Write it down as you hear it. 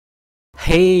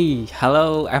Hey,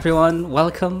 hello everyone,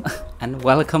 welcome and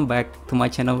welcome back to my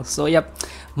channel. So yep,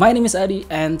 my name is Adi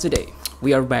and today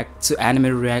we are back to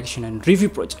anime reaction and review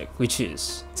project, which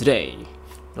is today,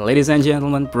 ladies and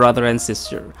gentlemen, brother and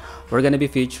sister, we're gonna be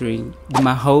featuring the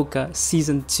Mahouka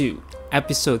season 2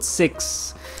 episode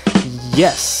 6.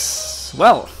 Yes,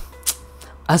 well,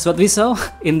 as what we saw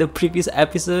in the previous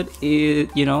episode, it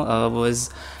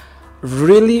was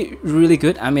really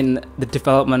good. I mean, the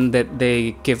development that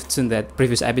they give to that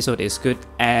previous episode is good,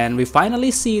 and we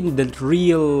finally see the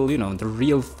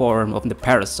real form of the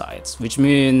parasites, which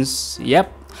means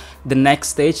yep, the next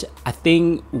stage, I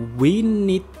think we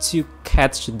need to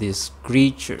catch this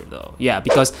creature though. Yeah,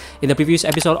 because in the previous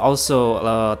episode also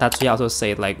Tatsuya also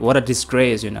said like, what a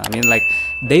disgrace, I mean, like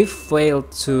they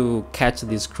failed to catch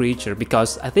this creature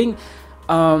because I think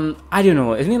I don't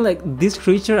know, I mean, like this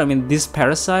creature, I mean this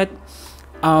parasite,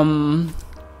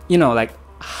 like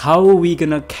how are we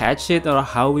gonna catch it, or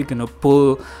how are we gonna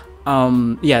pull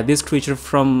this creature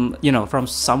from from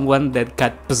someone that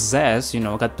got possessed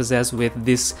with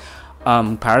this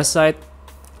parasite.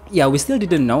 Yeah, we still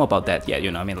didn't know about that yet,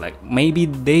 I mean, like maybe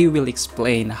they will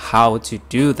explain how to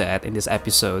do that in this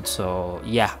episode. So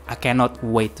yeah, I cannot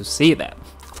wait to see that,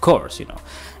 of course.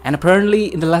 And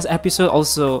apparently in the last episode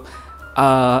also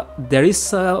there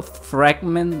is a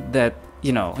fragment that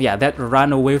that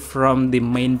ran away from the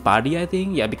main body, I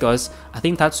think. Yeah, because I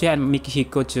think Tatsuya and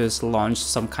Mikihiko just launched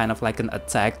some kind of like an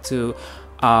attack to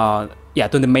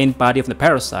the main body of the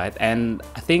parasite, and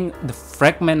I think the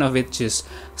fragment of it just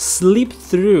slipped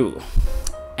through,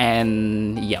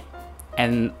 and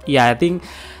I think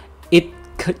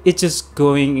it's just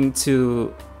going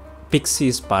into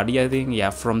Pixie's body, I think,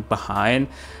 from behind,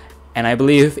 and I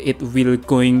believe it will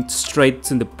going straight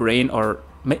to the brain, or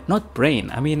not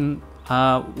brain, I mean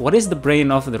what is the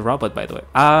brain of the robot, by the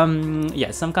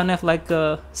way? Some kind of like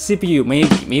a CPU,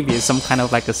 maybe some kind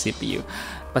of like a CPU.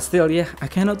 But still, yeah, I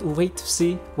cannot wait to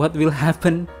see what will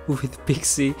happen with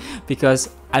Pixie, because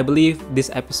I believe this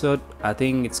episode, I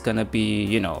think it's gonna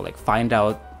be like find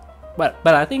out, but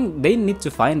I think they need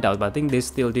to find out, but I think they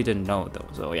still didn't know though.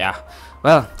 So yeah,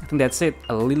 well, I think that's it,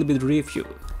 a little bit review.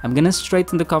 I'm gonna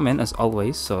straight in the comment as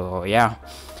always. So yeah,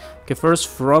 okay, first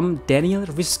from Daniel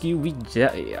Rizky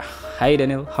Wijaya. Hi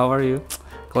Daniel, how are you?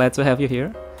 Glad to have you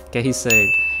here. Okay, he said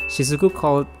Shizuku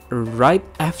called right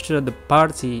after the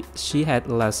party she had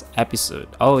last episode.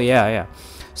 Oh yeah.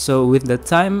 So with the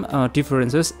time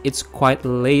differences, it's quite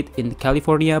late in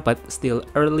California but still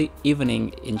early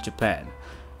evening in Japan.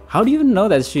 How do you know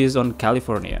that she is on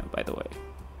California, by the way?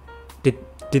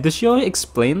 Did the show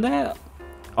explain that?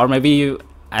 Or maybe you,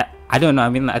 I don't know, I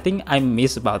mean, I think I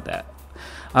missed about that.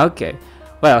 Okay,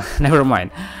 well, never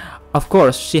mind. Of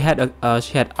course, she had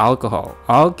alcohol.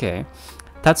 Okay,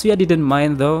 Tatsuya didn't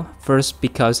mind though. First,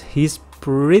 because he's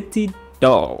pretty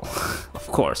dull.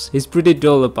 Of course, he's pretty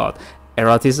dull about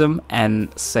eroticism, and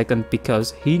second,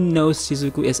 because he knows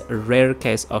Shizuku is a rare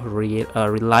case of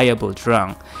reliable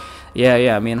drunk.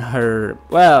 Yeah. I mean,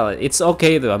 well, it's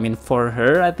okay though. I mean, for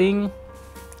her, I think,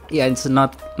 yeah, it's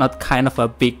not kind of a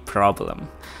big problem.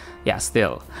 Yeah,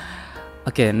 still.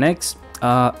 Okay, next.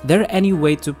 There any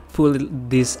way to pull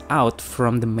this out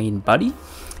from the main body?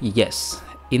 Yes,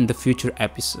 in the future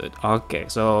episode. Okay,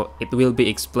 so it will be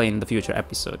explained in the future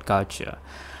episode. Gotcha.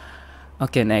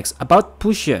 Okay, next about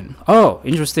Pushin. Oh,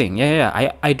 interesting. Yeah.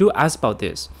 I do ask about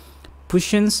this.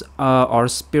 Pushins are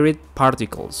spirit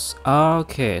particles.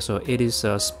 Okay, so it is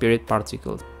a spirit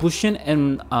particle. Pushin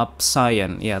and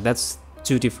Psion. Yeah, that's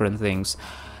two different things.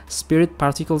 Spirit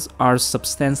particles are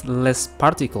substance-less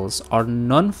particles or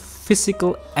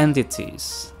non-physical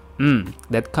entities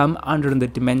that come under the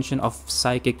dimension of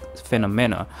psychic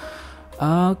phenomena.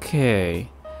 Okay,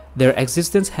 their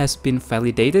existence has been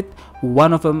validated.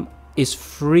 One of them is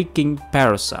freaking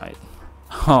parasite.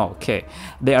 Okay,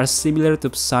 they are similar to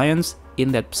psions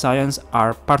in that psions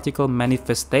are particle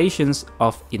manifestations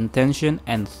of intention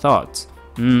and thoughts.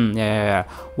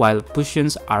 While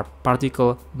Pushins are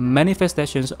particle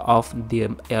manifestations of the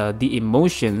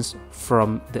emotions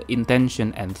from the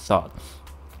intention and thought.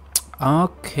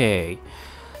 Okay,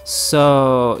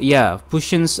 so yeah,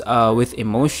 Pushins with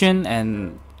emotion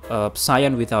and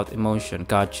Psion without emotion.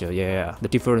 Gotcha. Yeah, the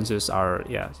differences are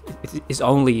it's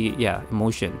only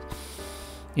emotion.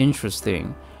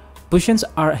 Interesting. Pushins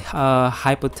are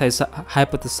hypothesized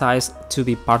to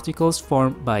be particles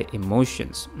formed by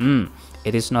emotions.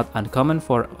 It is not uncommon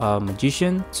for a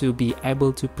magician to be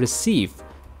able to perceive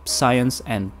psions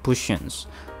and Pushins.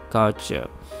 Gotcha.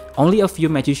 Only a few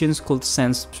magicians could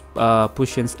sense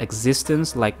Pushins'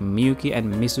 existence, like Miyuki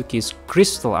and Mizuki's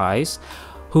crystal eyes.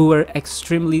 who were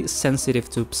extremely sensitive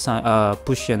to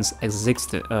Pushen's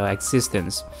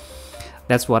existence.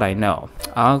 That's what I know.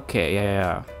 Okay,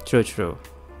 yeah, true.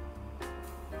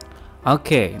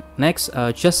 Okay, next,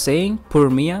 just saying, poor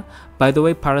Mia. By the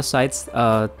way, parasites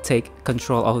take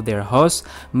control of their host.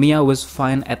 Mia was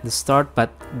fine at the start,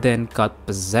 but then got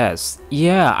possessed.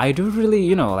 Yeah, I do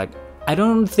really, like, I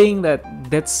don't think that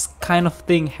that's kind of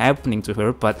thing happening to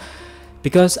her, but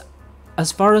because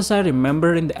as far as I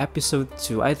remember in the episode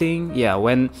 2, I think, yeah,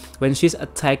 when she's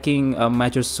attacking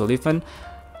Major Sullivan,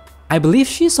 I believe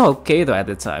she's okay though at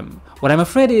the time. What I'm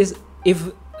afraid is if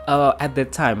at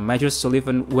that time Major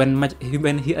Sullivan,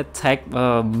 when he attacked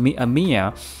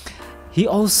Mia, he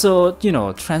also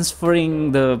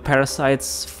transferring the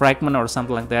parasite's fragment or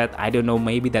something like that. I don't know,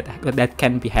 maybe that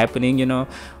can be happening,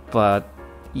 but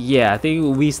yeah, I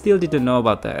think we still didn't know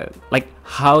about that, like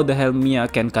how the hell Mia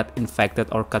can get infected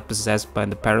or get possessed by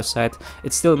the parasite.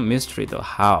 It's still a mystery though,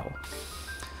 how.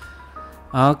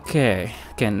 Okay,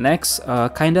 next,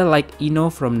 kinda like Ino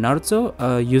from Naruto,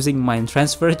 using mind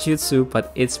transfer jutsu,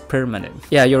 but it's permanent.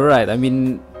 Yeah, you're right. I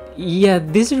mean, yeah,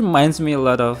 this reminds me a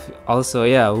lot of also,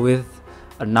 yeah, with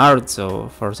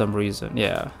Naruto for some reason.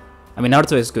 Yeah, I mean,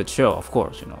 Naruto is a good show, of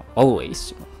course,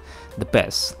 always, the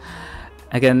best.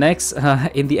 Okay, next,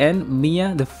 in the end,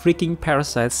 Mia, the freaking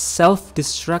parasite,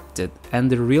 self-destructed, and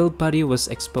the real body was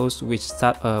exposed, which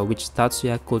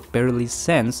Tatsuya could barely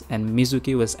sense, and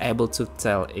Mizuki was able to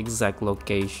tell exact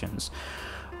locations.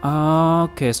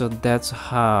 Okay, so that's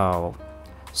how.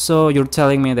 So you're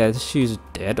telling me that she's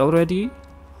dead already?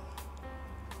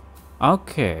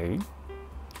 Okay.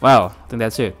 Well, I think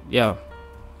that's it. Yeah.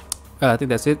 I think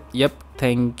that's it. Yep.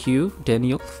 Thank you,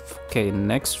 Daniel. Okay,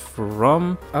 next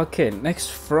from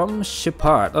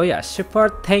Sheppart. Oh yeah,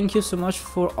 Sheppart, thank you so much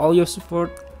for all your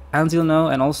support until now,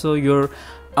 and also your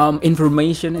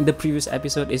information in the previous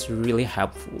episode is really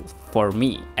helpful for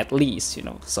me, at least,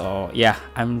 so yeah,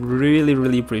 I'm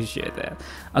really appreciate that.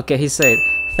 Okay, he said,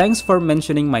 thanks for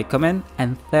mentioning my comment,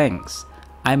 and thanks,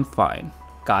 I'm fine.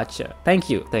 Gotcha. Thank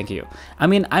you. I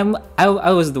mean, I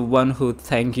was the one who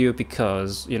thank you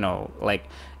because like,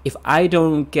 if I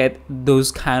don't get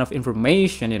those kind of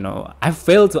information, I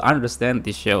fail to understand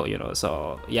this show,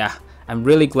 so yeah, I'm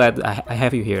really glad I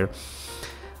have you here.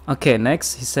 Okay,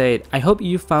 next, he said, I hope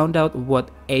you found out what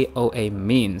AOA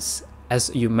means. As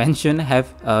you mentioned,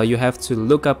 you have to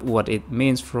look up what it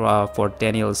means for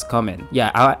Daniel's comment.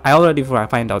 Yeah, I already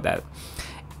find out that.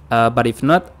 But if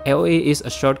not, AOA is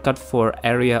a shortcut for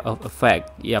area of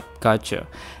effect. Yep, gotcha.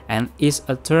 And is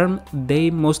a term they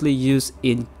mostly use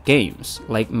in games,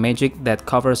 like Magic, that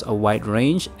covers a wide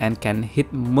range and can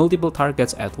hit multiple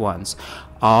targets at once.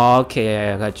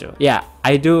 Okay, gotcha. Yeah,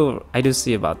 I do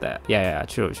see about that. Yeah,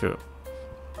 true.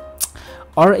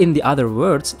 Or in the other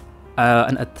words,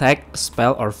 an attack,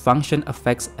 spell, or function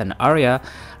affects an area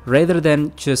rather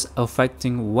than just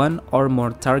affecting one or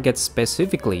more targets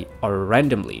specifically or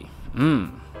randomly.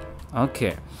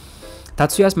 Okay.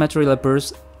 Tatsuya's material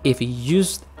burst, if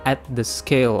used at the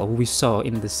scale we saw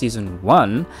in the season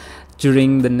 1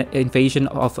 during the invasion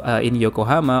of in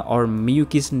Yokohama, or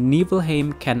Miyuki's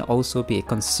Nibelheim, can also be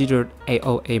considered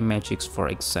AOA magics, for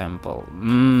example.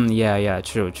 Yeah,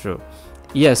 true.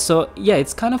 Yeah, so yeah,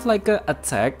 it's kind of like an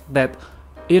attack that,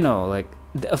 like,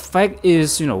 the effect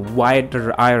is,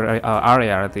 wider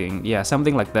area thing. Yeah,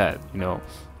 something like that,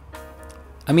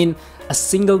 I mean, a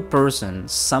single person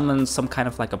summons some kind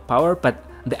of like a power, but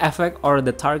the effect or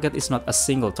the target is not a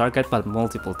single target, but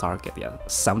multiple target. Yeah,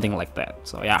 something like that.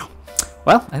 So yeah.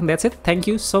 Well, I think that's it. Thank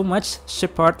you so much,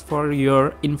 Sheppart, for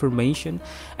your information.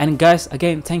 And guys,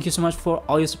 again, thank you so much for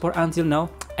all your support until now.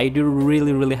 I do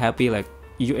really happy, like,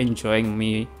 you enjoying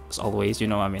me as always,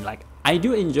 I mean, like, I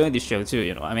do enjoy this show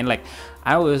too, I mean, like,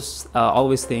 I was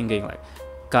always thinking, like,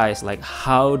 guys, like,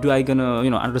 how do I gonna,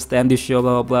 understand this show,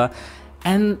 blah blah blah.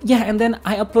 And yeah, and then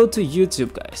I upload to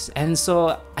YouTube, guys, and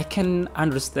so I can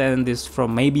understand this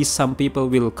from, maybe some people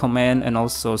will comment and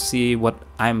also see what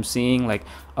I'm seeing, like,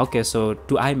 okay, so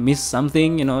do I miss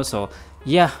something, so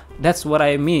yeah, that's what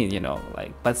I mean,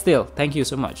 like, but still, thank you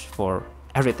so much for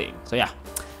everything. So yeah,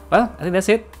 well, I think that's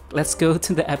it. Let's go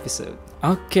to the episode.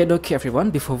 Okay,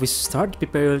 everyone, before we start,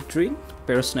 prepare your drink,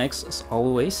 prepare your snacks as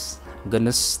always. I'm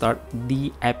gonna start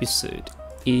the episode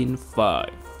in 5,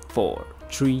 4,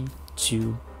 3,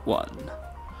 2, 1.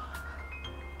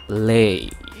 Play.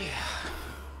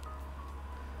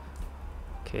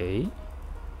 Okay.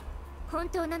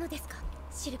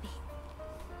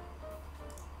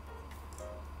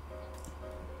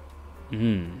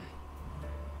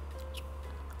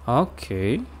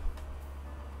 Okay.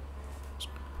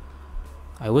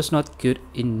 I was not good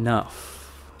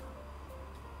enough.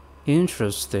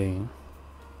 Interesting.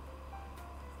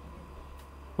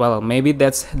 Well, maybe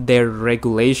that's their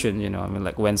regulation, you know. I mean,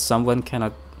 like when someone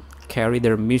cannot carry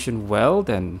their mission well,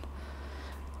 then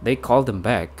they call them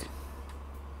back.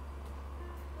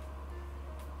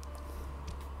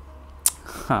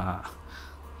 Huh.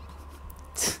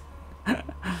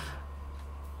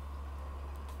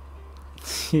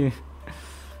 Yeah.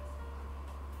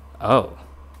 Oh.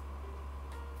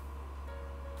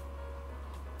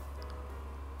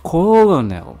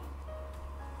 Colonel.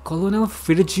 Colonel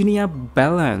Virginia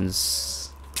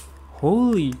Balance.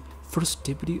 Holy. First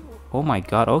deputy. Oh my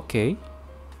god, okay.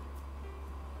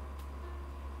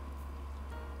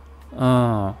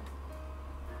 Uh.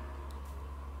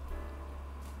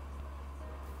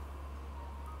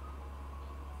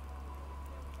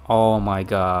 Oh my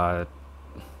god.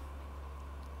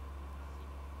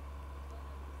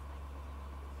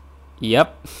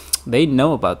 Yep. They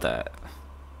know about that.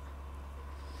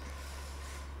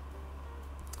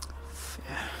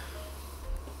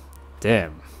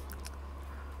 Damn.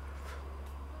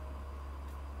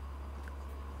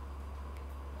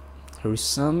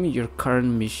 Resume your current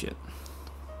mission.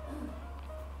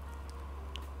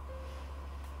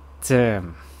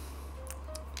 Damn.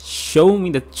 Show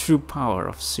me the true power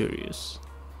of Sirius.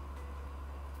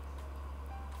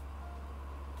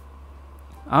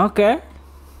 Okay.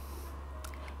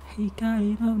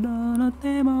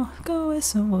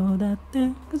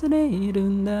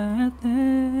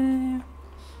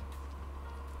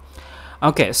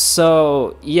 Okay,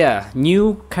 so yeah,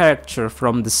 new character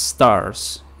from the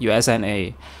stars,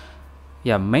 USNA.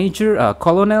 Yeah, Major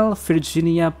Colonel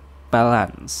Virginia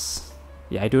Balance.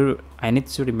 Yeah, I need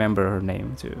to remember her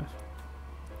name too.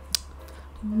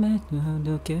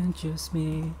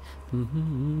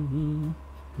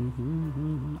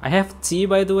 I have tea,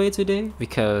 by the way, today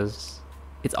because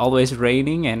it's always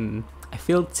raining and I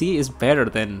feel tea is better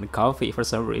than coffee for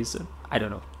some reason. I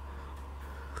don't know.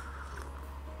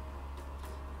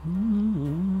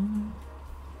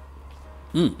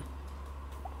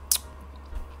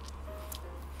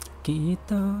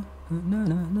 Kita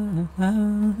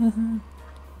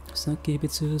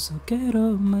sakibitsu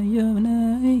sokero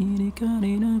mayumi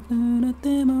irikari na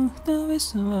funate mo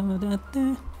taweso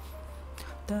datte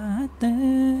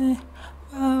datte.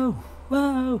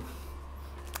 Wow.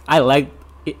 I like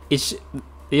it,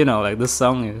 you know, like the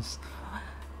song is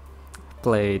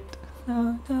played.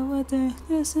 Wow,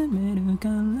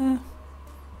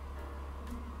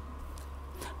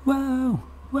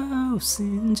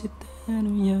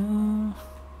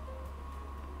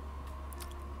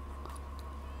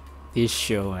 this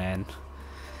show, man.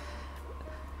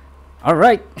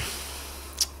 Alright.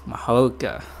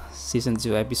 Mahouka, Season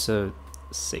 2, Episode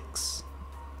 6.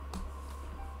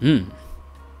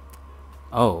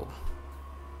 Oh.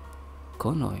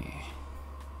 Konoi.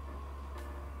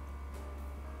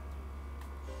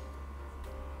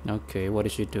 Okay, what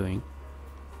is she doing?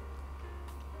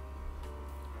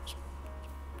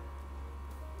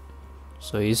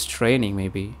 So he's training,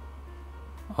 maybe.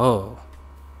 Oh.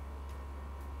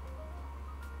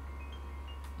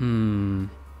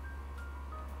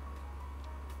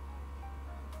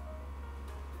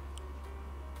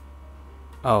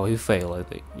 Oh, he failed, I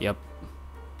think. Yep.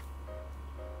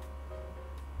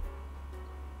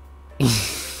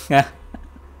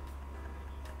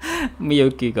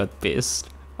 Miyuki got pissed.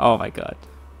 Oh my god.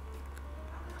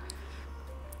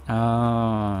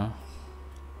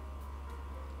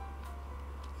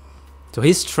 So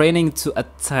he's training to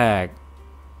attack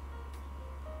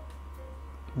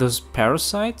those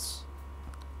parasites?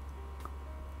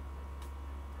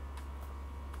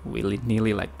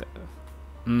 Willy-nilly like that.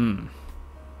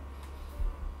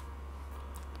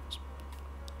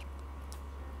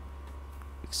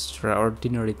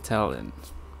 Extraordinary talent.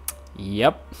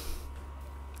 Yep.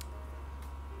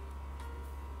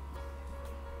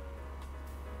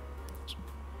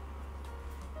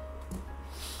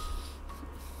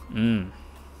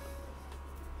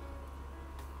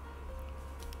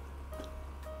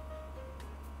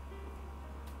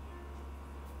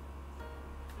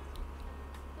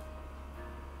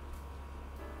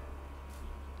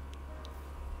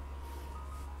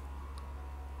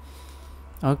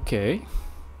 Okay.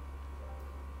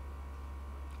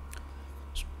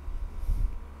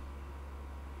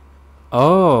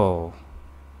 Oh.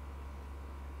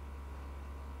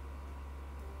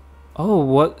 Oh,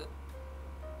 what?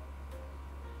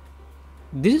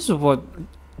 This is what...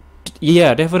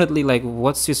 Yeah, definitely like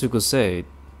what Shizuku said.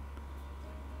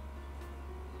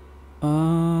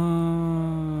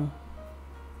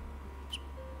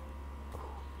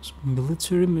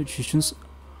 Military magicians...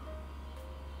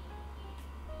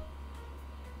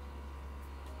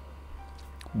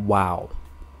 Wow.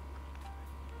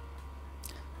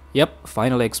 Yep,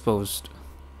 finally exposed.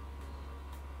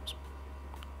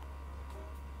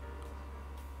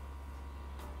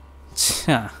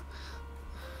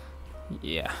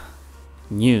 Yeah.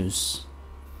 News.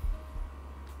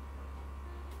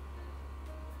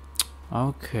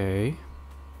 Okay.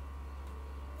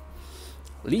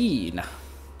 Lean.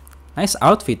 Nice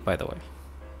outfit, by the way.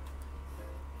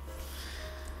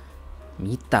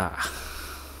 Mita.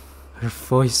 Her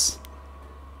voice.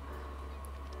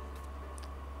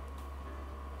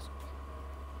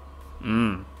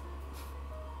 Mm.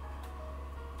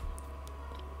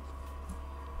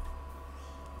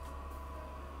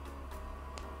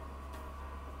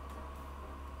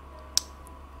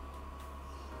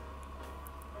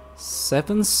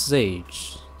 Seven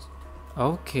Sage.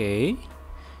 Okay.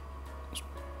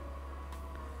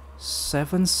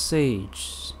 Seven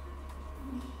Sage.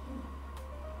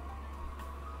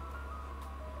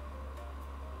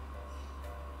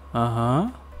 Uh-huh.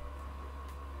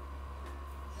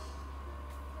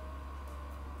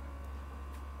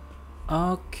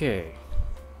 Okay.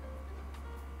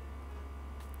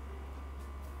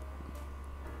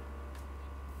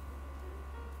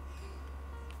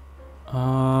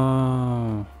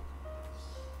 Oh.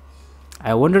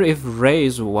 I wonder if Ray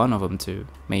is one of them too.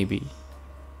 Maybe.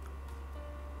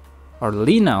 Or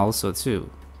Lina also too.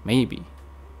 Maybe.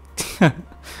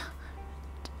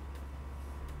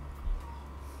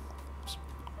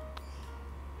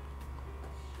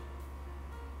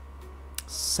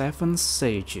 Seven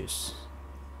Sages.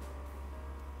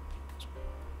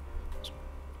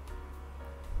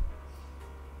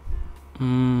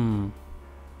 Hmm.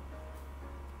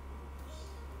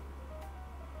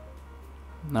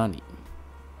 Nani?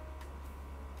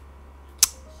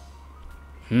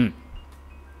 Hmm.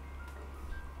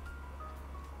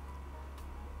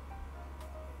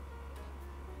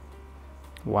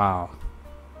 Wow.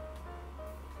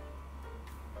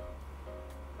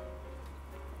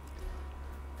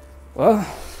 Well,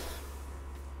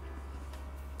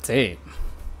 damn.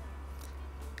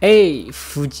 Hey,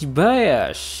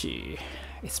 Fujibayashi.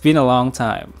 It's been a long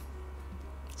time.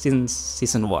 Since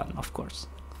season 1, of course.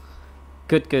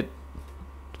 Good, good.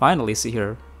 Finally see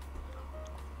her.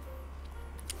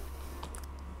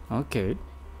 Okay.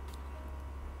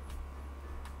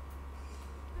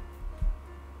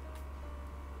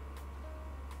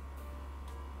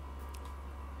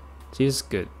 She's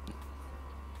good.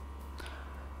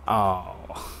 Oh.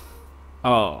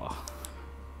 Oh.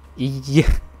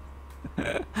 Yeah.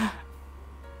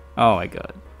 Oh my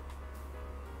god.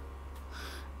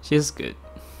 She's good.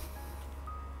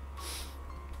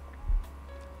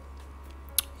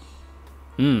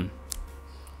 Hmm.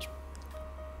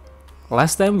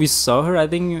 Last time we saw her, I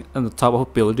think on the top of a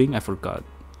building. I forgot.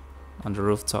 On the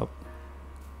rooftop.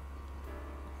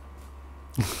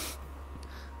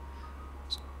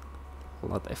 A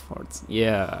lot of efforts.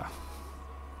 Yeah.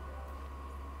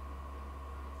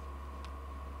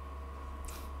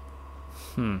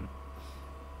 Hmm.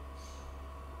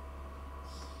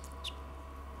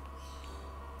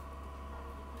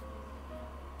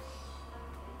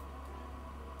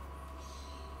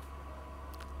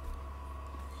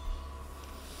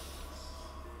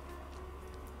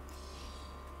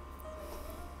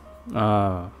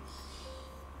 Uh.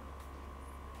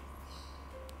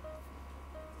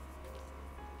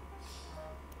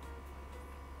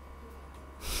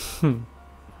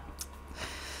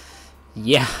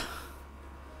 Yeah.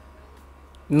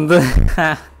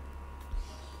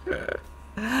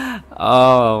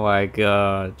 Oh my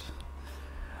god.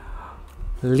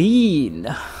 Lean.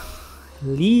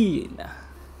 Lean.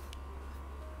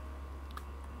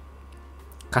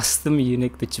 Custom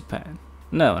unique to Japan.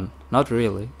 No, not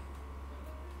really.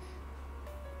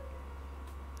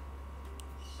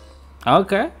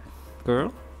 Okay,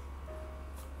 girl.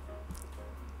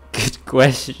 Good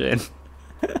question.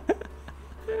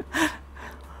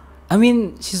 I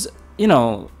mean, she's,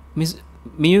 Miss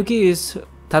Miyuki is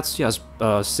Tatsuya's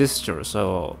sister,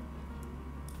 so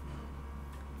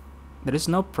there is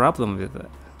no problem with that.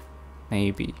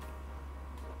 Maybe.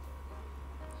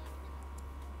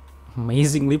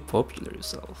 Amazingly popular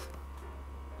yourself.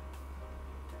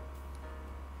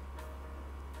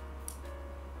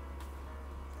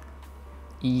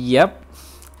 Yep.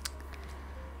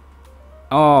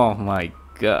 Oh my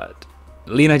god.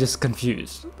 Lina just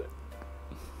confused.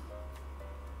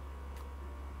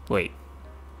 Wait.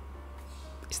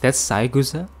 Is that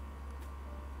Saegusa?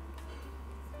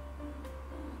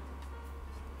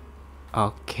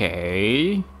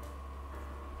 Okay.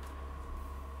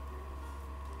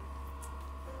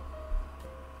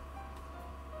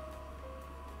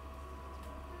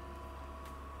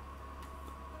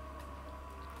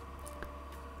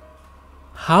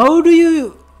 How do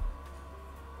you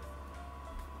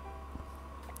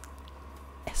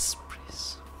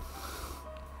espresso?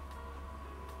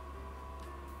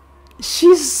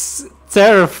 She's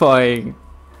terrifying.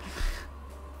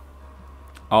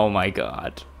 Oh my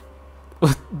god.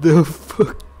 What the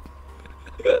fuck?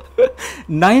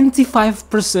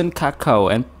 95% cacao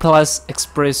and plus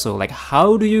espresso. Like,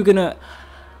 how do you gonna...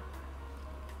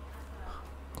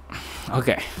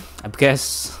 Okay, I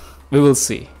guess we will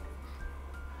see.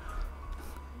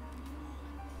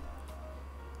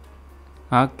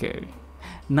 Okay,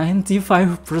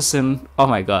 95%. Oh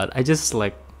my god, I just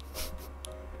like...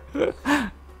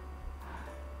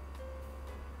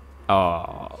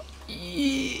 Oh,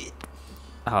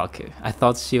 okay. I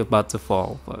thought she was about to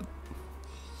fall, but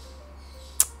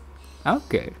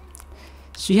okay.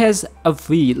 She has a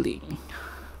feeling.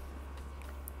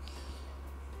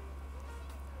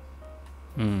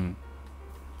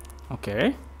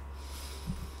 Okay.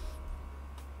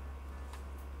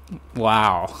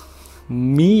 Wow.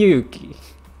 Miyuki.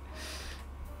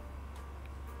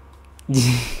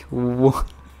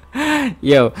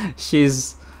 Yo,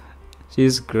 she's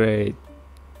great.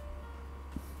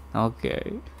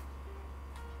 Okay.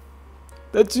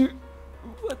 That's you.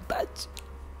 What that?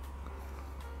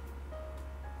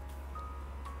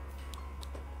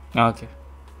 Okay.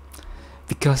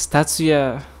 Because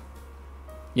Tatsuya,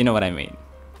 you know what I mean.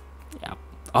 Yeah.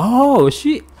 Oh,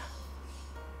 he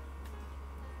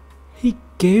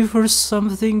gave her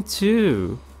something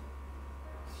too.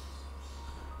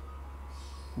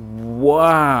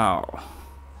 Wow.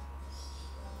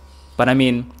 But I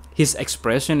mean, his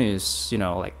expression is, you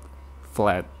know, like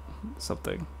flat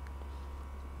something.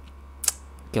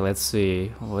 Okay, let's see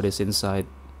what is inside.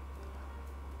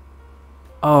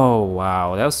 Oh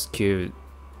wow, that's cute.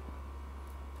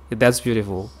 That's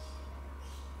beautiful.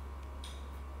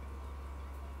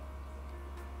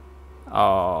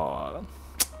 Oh,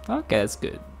 okay, that's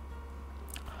good.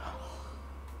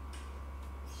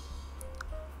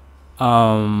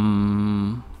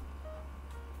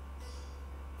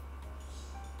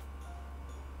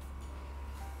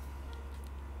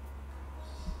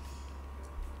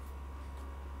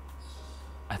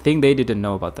 I think they didn't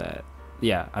know about that.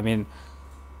 Yeah, I mean,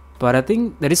 but I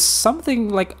think there is something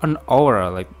like an aura,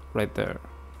 like right there.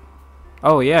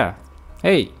 Oh yeah.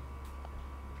 Hey,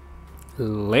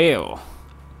 Leo.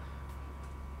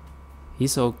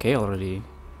 He's okay already.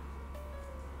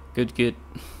 Good, good.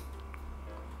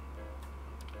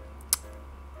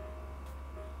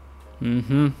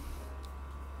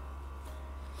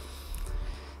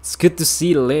 It's good to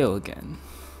see Leo again.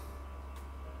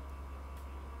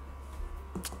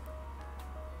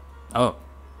 Oh.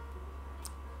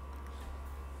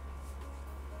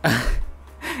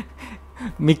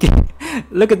 Miki,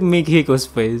 look at Mikiko's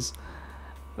face.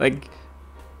 Like,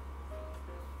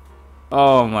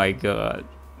 oh my god.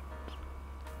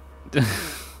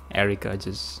 Erika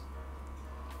just...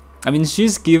 I mean,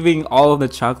 she's giving all the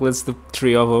chocolates to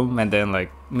three of them, and then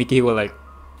like Miki will like,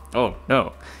 oh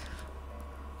no.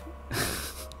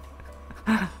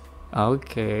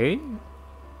 Okay.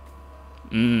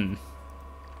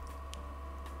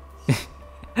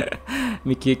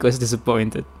 Mikiko is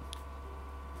disappointed.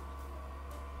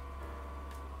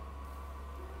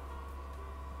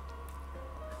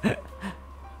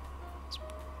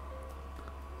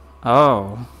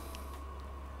 Oh.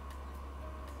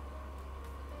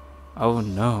 Oh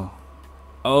no.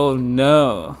 Oh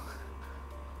no.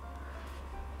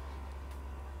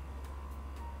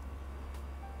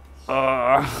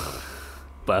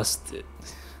 Busted.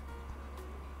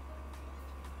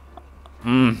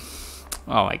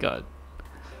 Oh my god.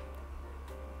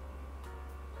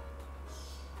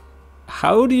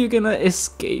 How do you gonna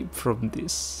escape from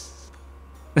this?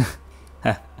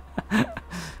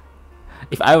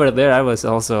 If I were there, I was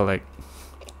also like,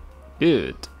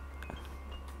 dude.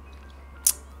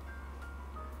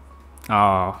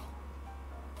 Oh,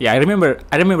 yeah, I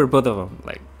remember both of them.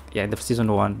 Like, yeah, in the season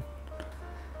 1.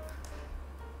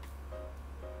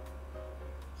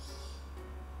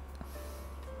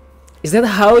 Is that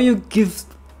how you give?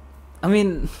 I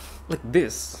mean, like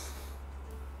this.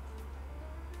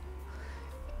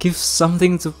 Give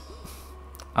something to.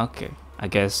 Okay, I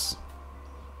guess.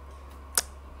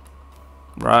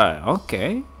 Right.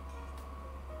 Okay.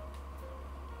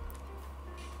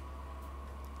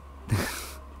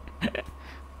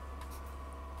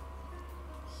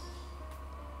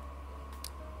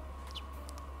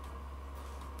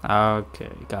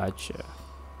 Okay, gotcha.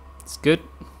 It's good.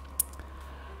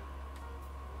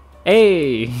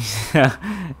 Hey.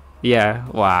 Yeah.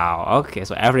 Wow. Okay,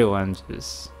 so everyone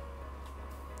just.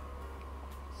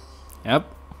 Yep.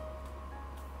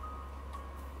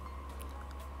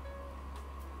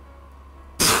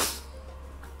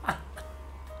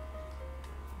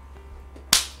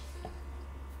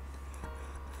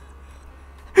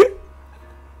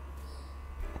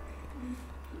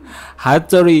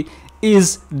 Hattori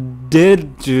is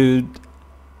dead, dude.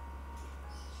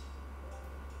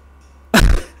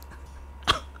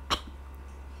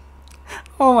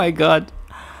 Oh my god.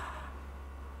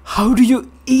 How do you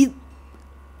eat?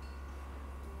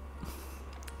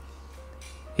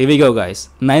 Here we go, guys.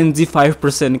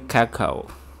 95% cacao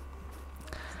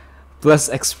plus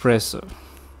espresso.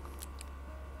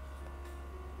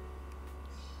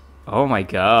 Oh my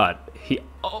god.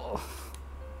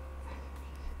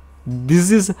 This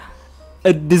is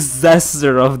a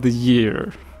disaster of the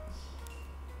year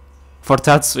for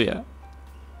Tatsuya.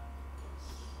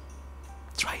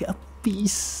 Try a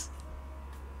piece.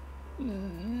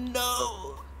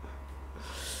 No.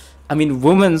 I mean,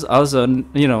 women's also,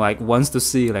 you know, like wants to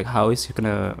see like how is he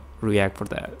gonna react for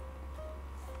that.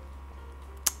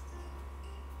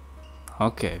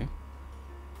 Okay.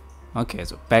 Okay,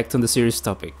 so back to the serious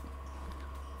topic.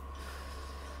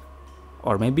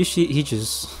 Or maybe he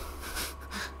just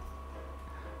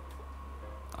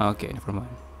okay, never mind.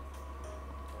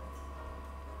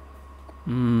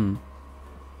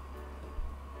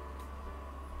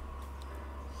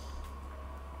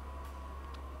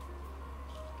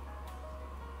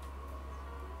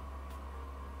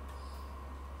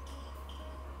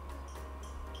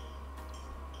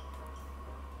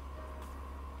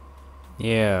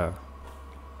 Yeah.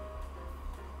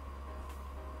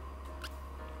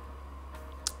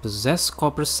 Possess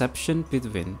co-perception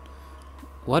between.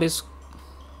 What is?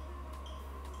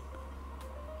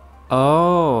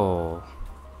 Oh.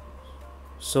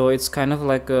 So it's kind of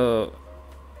like a.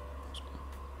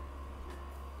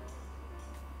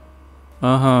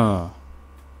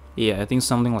 Yeah, I think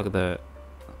something like that.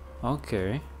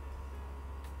 Okay.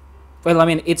 Well, I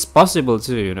mean, it's possible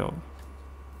too, you know.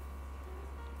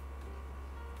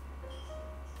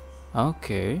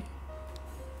 Okay.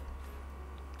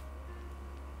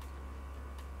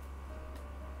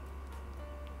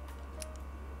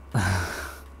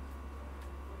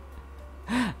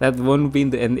 That won't be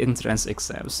in the entrance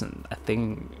exams, and I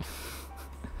think.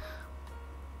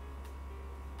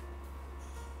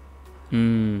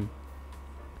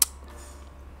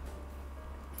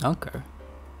 Okay.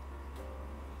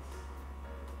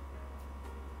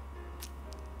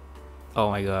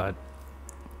 Oh my god.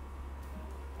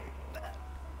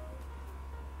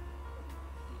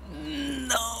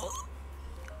 No.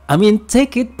 I mean,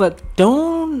 take it, but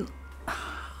don't.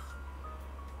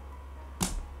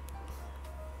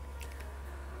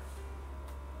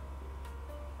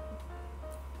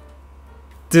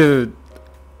 Dude,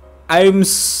 I'm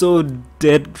so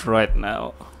dead right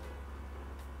now.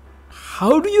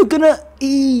 How do you gonna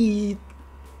eat?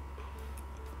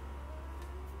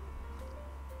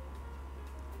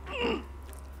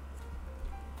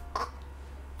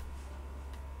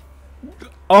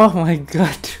 Oh my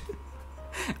god.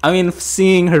 I mean,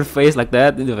 seeing her face like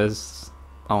that, it was.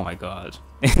 Oh my god.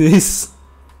 It is.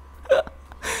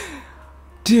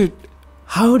 Dude,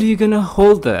 how are you gonna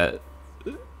hold that?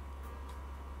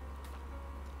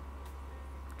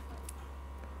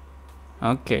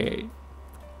 Okay.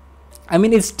 I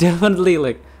mean, it's definitely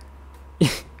like.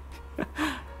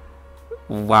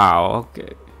 Wow,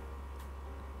 okay.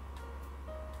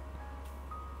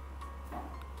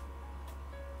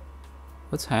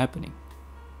 What's happening?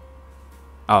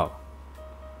 Oh.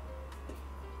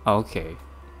 Okay.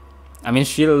 I mean,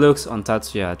 she looks on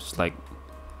Tatsuya just like.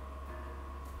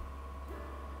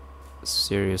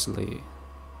 Seriously.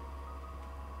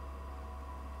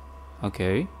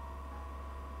 Okay.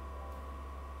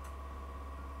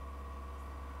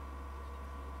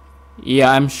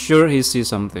 Yeah, I'm sure he sees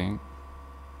something.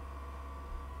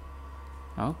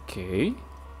 Okay.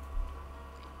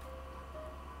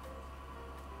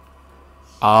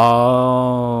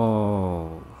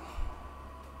 Oh.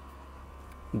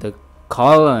 The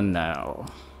colonel.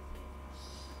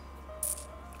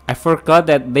 I forgot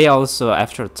that they also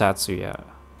after Tatsuya,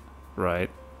 right?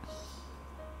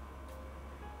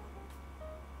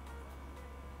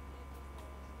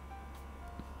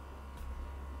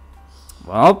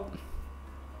 Well.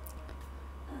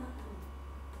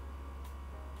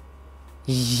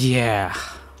 Yeah.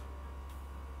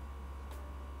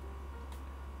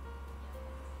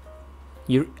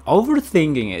 You're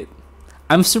overthinking it.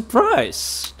 I'm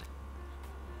surprised.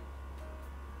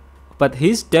 But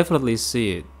he's definitely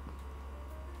see it.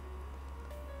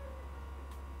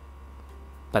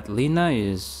 But Lina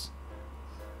is...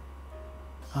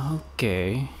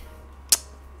 Okay.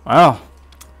 Wow.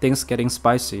 Things getting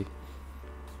spicy.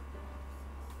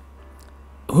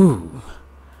 Ooh.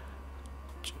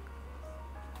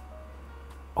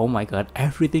 Oh my god,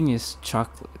 everything is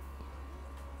chocolate.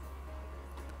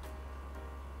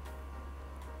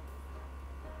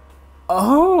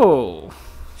 Oh,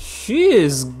 she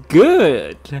is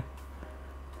good.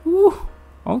 Woo,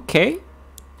 okay.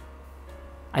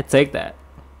 I take that.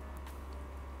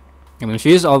 I mean,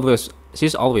 she's always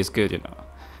good, you know.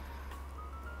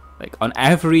 Like on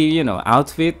every, you know,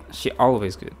 outfit, she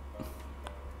always good.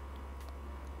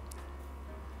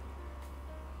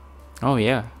 Oh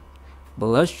yeah,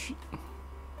 blush.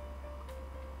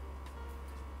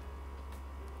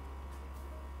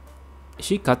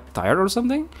 She got tired or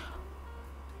something?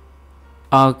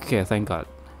 Okay, thank God.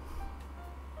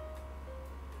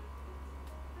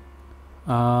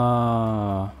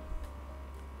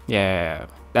 Yeah,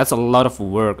 that's a lot of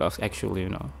work of actually, you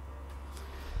know.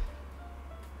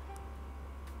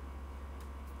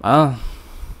 Ah.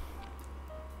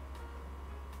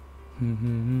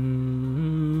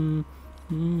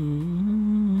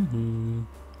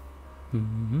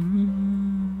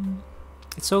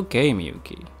 It's okay,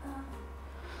 Miyuki.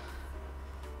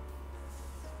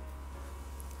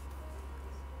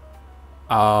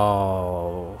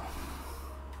 Oh.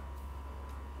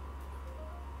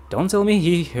 Don't tell me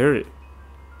he heard.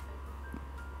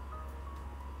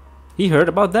 He heard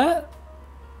about that?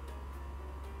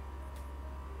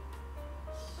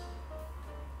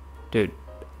 Dude.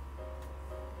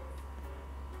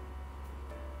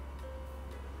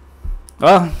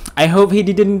 Well, I hope he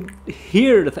didn't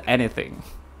hear anything.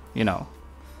 You know.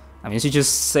 I mean, she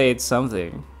just said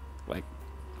something. Like,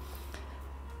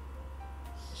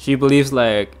 she believes,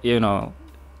 like, you know.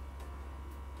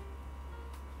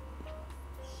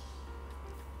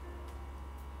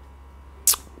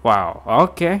 Wow,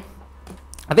 okay.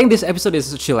 I think this episode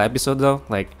is a chill episode though.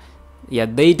 Like, yeah,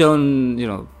 they don't, you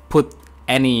know, put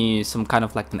some kind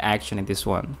of like an action in this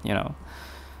one, you know.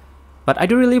 But I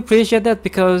do really appreciate that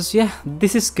because yeah,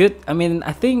 this is good. I mean,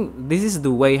 I think this is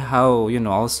the way how, you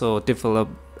know, also develop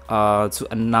to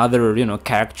another, you know,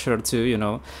 character too, you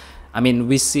know. I mean,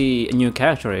 we see a new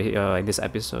character in this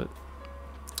episode.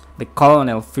 The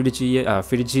Colonel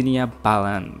Virginia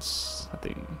Balance, I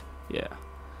think. Yeah.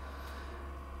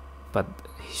 But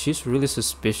she's really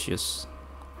suspicious.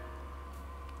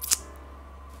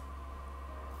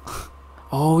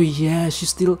 Oh yeah, she's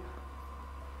still...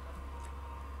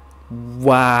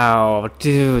 Wow,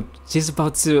 dude, she's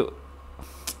about to...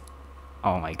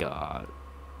 Oh my god.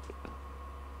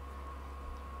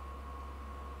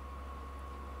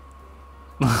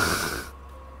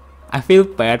 I feel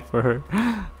bad for her.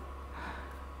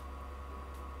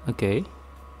 Okay.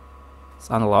 It's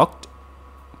unlocked.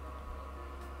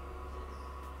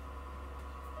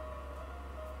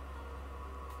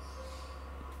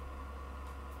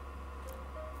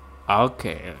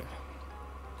 Okay.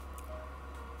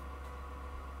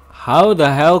 How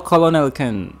the hell Colonel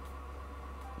can...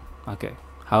 Okay.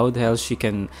 How the hell she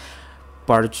can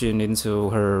barge into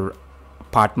her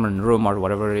apartment room or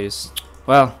whatever it is.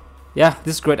 Well, yeah,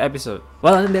 this is a great episode.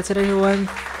 Well, and that's it everyone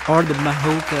for the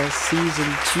Mahouka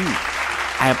Season 2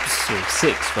 Episode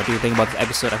 6. What do you think about this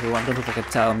episode everyone? Don't forget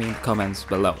to tell me in the comments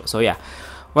below. So yeah,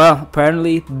 well,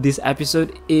 apparently this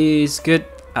episode is good.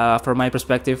 From my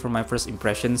perspective, from my first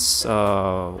impressions,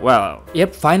 well,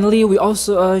 yep, finally we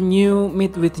also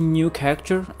meet with new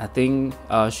character. I think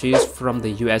she's from the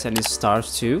US and it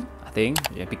stars too, I think,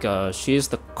 yeah, because she's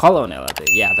the Colonel, I think.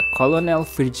 Yeah, the Colonel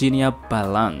Virginia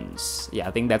Balance. Yeah,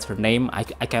 I think that's her name. I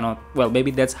cannot, well,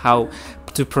 maybe that's how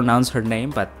to pronounce her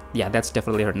name, but yeah, that's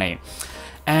definitely her name.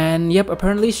 And yep,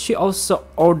 apparently she also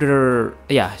order,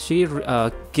 yeah, she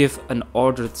give an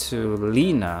order to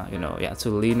Lena, you know, yeah, to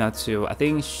Lena to, I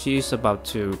think she's about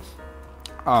to,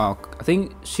 I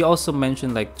think she also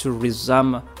mentioned like to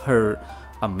resume her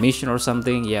mission or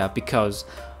something, yeah, because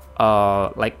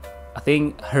like I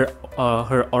think her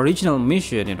original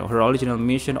mission, you know, her original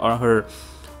mission or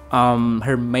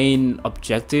her main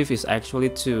objective is actually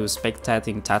to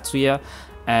spectating Tatsuya.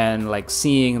 And like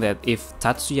seeing that if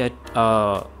Tatsuya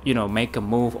you know, make a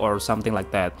move or something like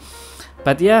that.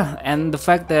 But yeah, and the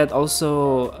fact that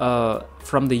also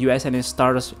from the US and it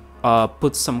starts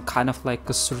put some kind of like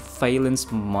a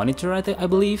surveillance monitor, I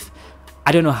believe.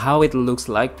 I don't know how it looks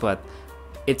like, but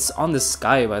it's on the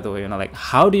sky, by the way, you know, like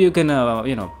how do you gonna,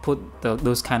 you know, put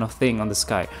those kind of thing on the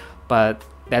sky? But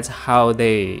that's how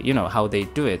they, you know, how they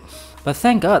do it. But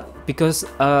thank God, because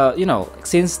you know,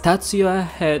 since Tatsuya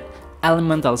had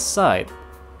elemental side,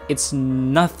 it's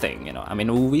nothing, you know. I mean,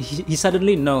 he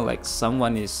suddenly know like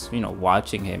someone is, you know,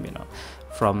 watching him, you know,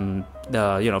 from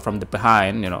the, you know, from the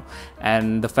behind, you know.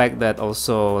 And the fact that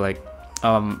also like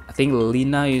I think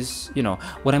Lena is, you know,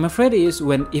 what I'm afraid is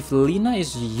if Lena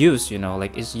is used, you know,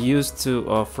 like is used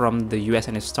to from the US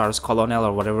and it stars Colonel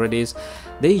or whatever it is,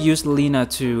 they use Lena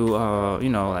to you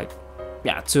know, like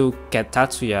yeah, to get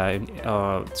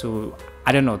Tatsuya, to,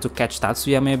 I don't know, to catch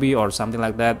Tatsuya maybe, or something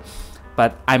like that.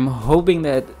 But I'm hoping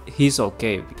that he's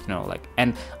okay, you know, like,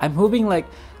 and I'm hoping like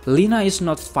Lina is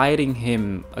not fighting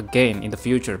him again in the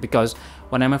future, because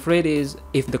what I'm afraid is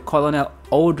if the colonel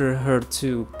order her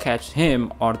to catch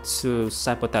him or to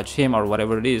sabotage him or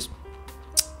whatever it is,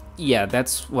 yeah,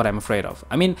 that's what I'm afraid of.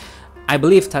 I mean, I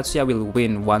believe Tatsuya will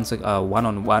win once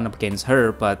one-on-one against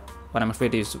her, but what I'm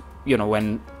afraid is, you know,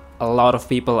 when a lot of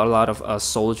people, a lot of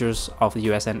soldiers of the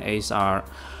USNAs are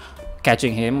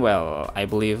catching him, well, I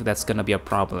believe that's gonna be a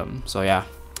problem. So yeah,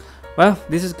 well,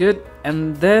 this is good.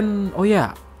 And then, oh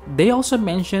yeah, they also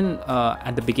mentioned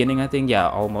at the beginning, I think, yeah,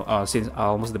 almost since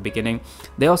almost the beginning,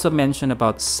 they also mentioned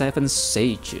about 7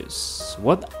 sages.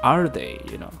 What are they?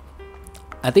 You know,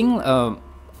 I think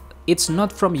it's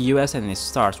not from USNA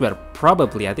stars. Well,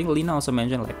 probably, I think Lina also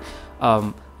mentioned like,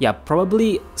 yeah,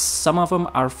 probably some of them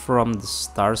are from the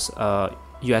stars,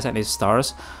 USNA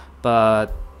stars, but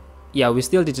yeah, we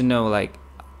still didn't know like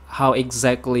how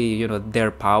exactly, you know, their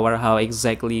power, how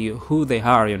exactly who they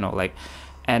are, you know, like,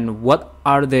 and what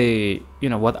are they, you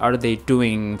know, what are they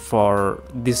doing for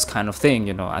this kind of thing,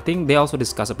 you know. I think they also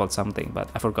discuss about something, but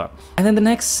I forgot. And then the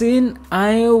next scene,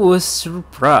 I was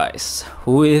surprised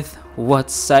with what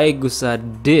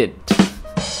Saegusa did.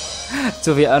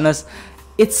 To be honest,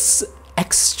 it's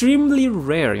extremely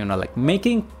rare, you know, like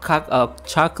making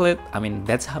chocolate. I mean,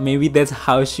 maybe that's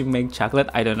how she makes chocolate,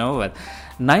 I don't know, but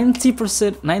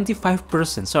 90%,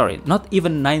 95%, sorry, not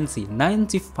even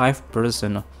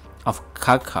 95% of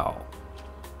cacao.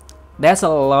 That's a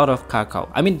lot of cacao.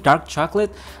 I mean, dark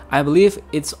chocolate, I believe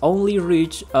it's only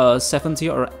reach 70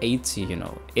 or 80, you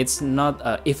know. It's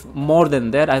not, if more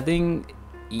than that, I think,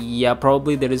 yeah,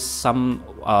 probably there is some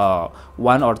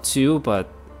 1 or 2, but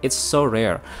it's so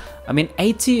rare. I mean,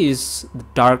 80 is the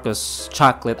darkest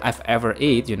chocolate I've ever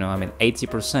ate, you know. I mean,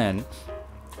 80%.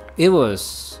 It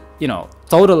was, you know,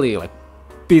 totally like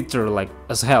bitter, like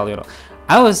as hell, you know.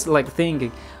 I was like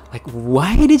thinking, like,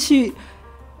 why did she,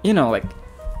 you know, like,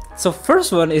 so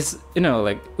first one is, you know,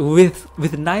 like with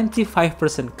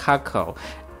 95% cacao,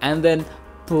 and then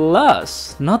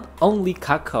plus not only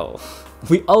cacao,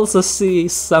 we also see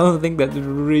something that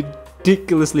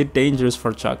ridiculously dangerous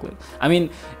for chocolate. I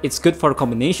mean, it's good for a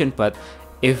combination, but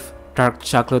if dark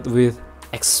chocolate with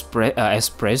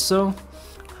espresso,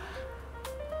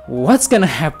 what's gonna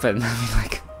happen? I mean,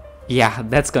 like, yeah,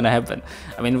 that's gonna happen.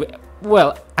 I mean,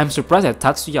 well, I'm surprised that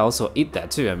Tatsuya also eat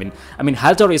that too. I mean,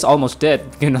 Hattori is almost dead,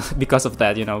 you know, because of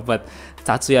that, you know. But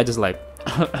Tatsuya just like,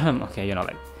 okay, you know,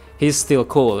 like he's still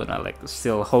cool, you know, like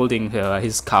still holding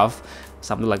his cuff,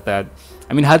 something like that.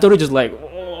 I mean, Hattori just like,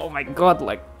 oh my god,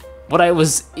 like what I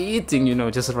was eating, you know,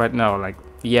 just right now, like,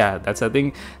 yeah, that's a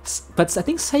thing. But I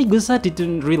think Saegusa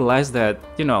didn't realize that,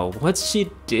 you know, what she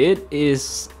did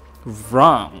is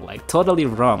wrong, like totally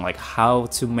wrong, like how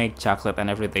to make chocolate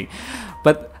and everything.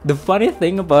 But the funny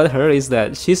thing about her is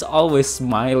that she's always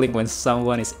smiling when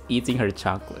someone is eating her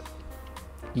chocolate.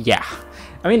 Yeah,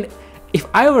 I mean, if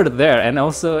I were there and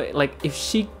also like if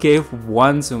she gave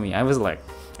one to me, I was like,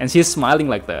 and she's smiling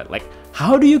like that, like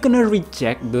how do you gonna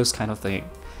reject those kind of thing?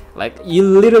 Like you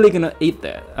literally gonna eat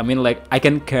that. I mean, like I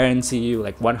can guarantee you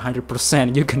like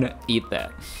 100% you're gonna eat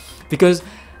that, because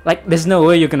like there's no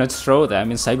way you're gonna throw that. I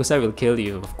mean, Saegusa will kill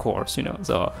you, of course, you know.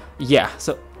 So yeah,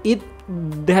 so eat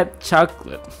that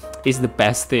chocolate is the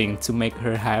best thing to make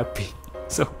her happy.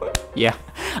 So yeah,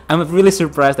 I'm really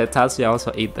surprised that Tatsuya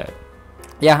also ate that.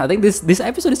 Yeah, I think this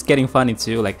episode is getting funny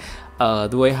too, like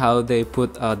the way how they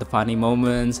put the funny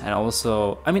moments, and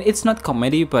also, I mean, it's not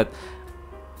comedy, but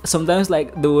sometimes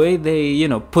like the way they, you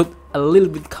know, put a little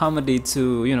bit comedy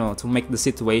to, you know, to make the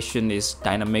situation is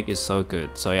dynamic is so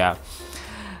good. So yeah,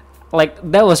 like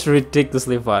that was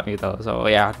ridiculously funny though. So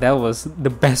yeah, that was the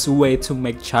best way to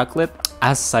make chocolate,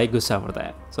 as Saegusa for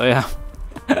that. So yeah.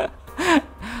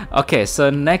 Okay, so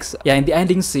next, yeah, in the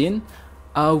ending scene,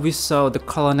 we saw the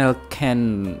colonel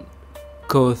can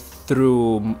go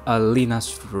through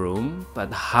Lina's room,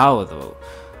 but how though?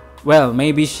 Well,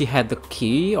 maybe she had the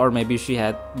key, or maybe she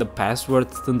had the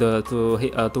password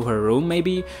to her room,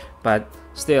 maybe. But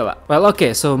still, well,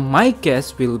 okay. So my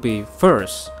guess will be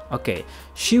first. Okay,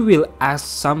 she will ask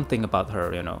something about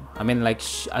her, you know. I mean, like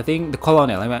I think the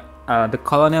colonel. I mean, the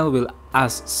colonel will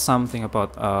ask something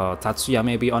about Tatsuya,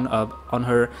 maybe on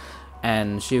her,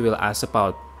 and she will ask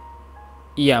about,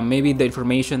 yeah, maybe the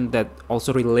information that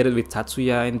also related with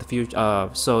Tatsuya in the future.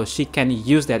 So she can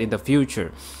use that in the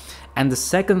future. And the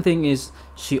second thing is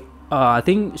I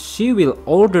think she will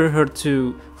order her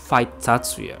to fight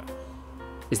Tatsuya.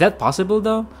 Is that possible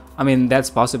though? I mean, that's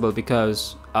possible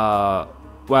because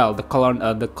well, the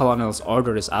colonel's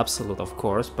order is absolute, of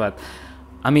course, but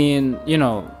I mean, you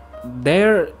know,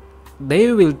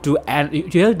 they will do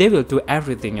they will do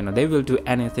everything, you know, they will do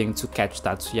anything to catch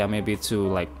Tatsuya, maybe to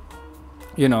like,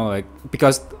 you know, like,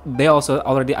 because they also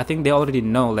already, I think they already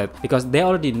know that, because they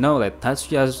already know that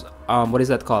Tatsuya's what is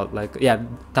that called, like, yeah,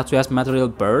 Tatsuya's material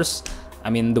burst, I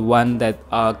mean the one that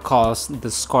caused the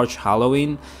Scorch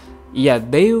Halloween. Yeah,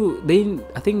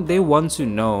 I think they want to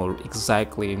know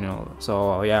exactly, you know.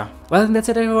 So yeah, well, that's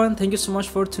it everyone. Thank you so much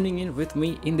for tuning in with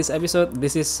me in this episode.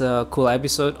 This is a cool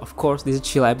episode, of course. This is a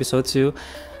chill episode too.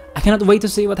 I cannot wait to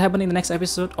see what happened in the next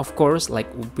episode. Of course, like,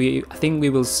 I think we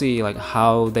will see like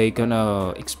how they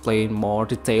gonna explain more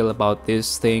detail about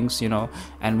these things, you know,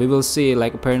 and we will see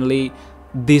like apparently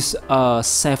these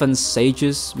 7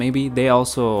 sages, maybe they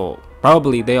also,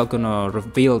 probably they are gonna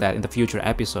reveal that in the future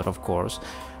episode, of course.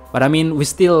 But I mean, we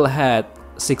still had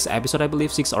 6 episodes, I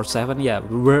believe, 6 or 7. Yeah,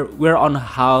 we're on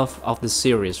half of the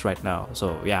series right now.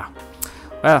 So yeah.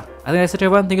 Well, I think that's it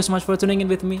everyone. Thank you so much for tuning in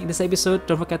with me in this episode.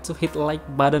 Don't forget to hit the like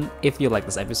button if you like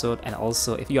this episode. And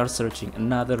also, if you are searching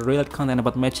another related content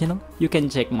about my channel, you can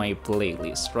check my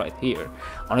playlist right here.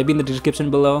 Only be in the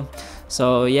description below.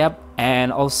 So yep.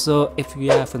 And also, if you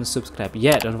haven't subscribed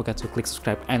yet, don't forget to click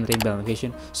subscribe and ring bell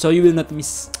notification so you will not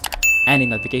miss any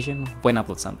notification when I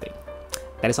upload something.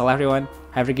 That is all everyone.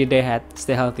 Have a good day ahead,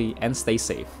 stay healthy and stay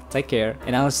safe. Take care,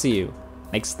 and I'll see you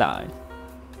next time.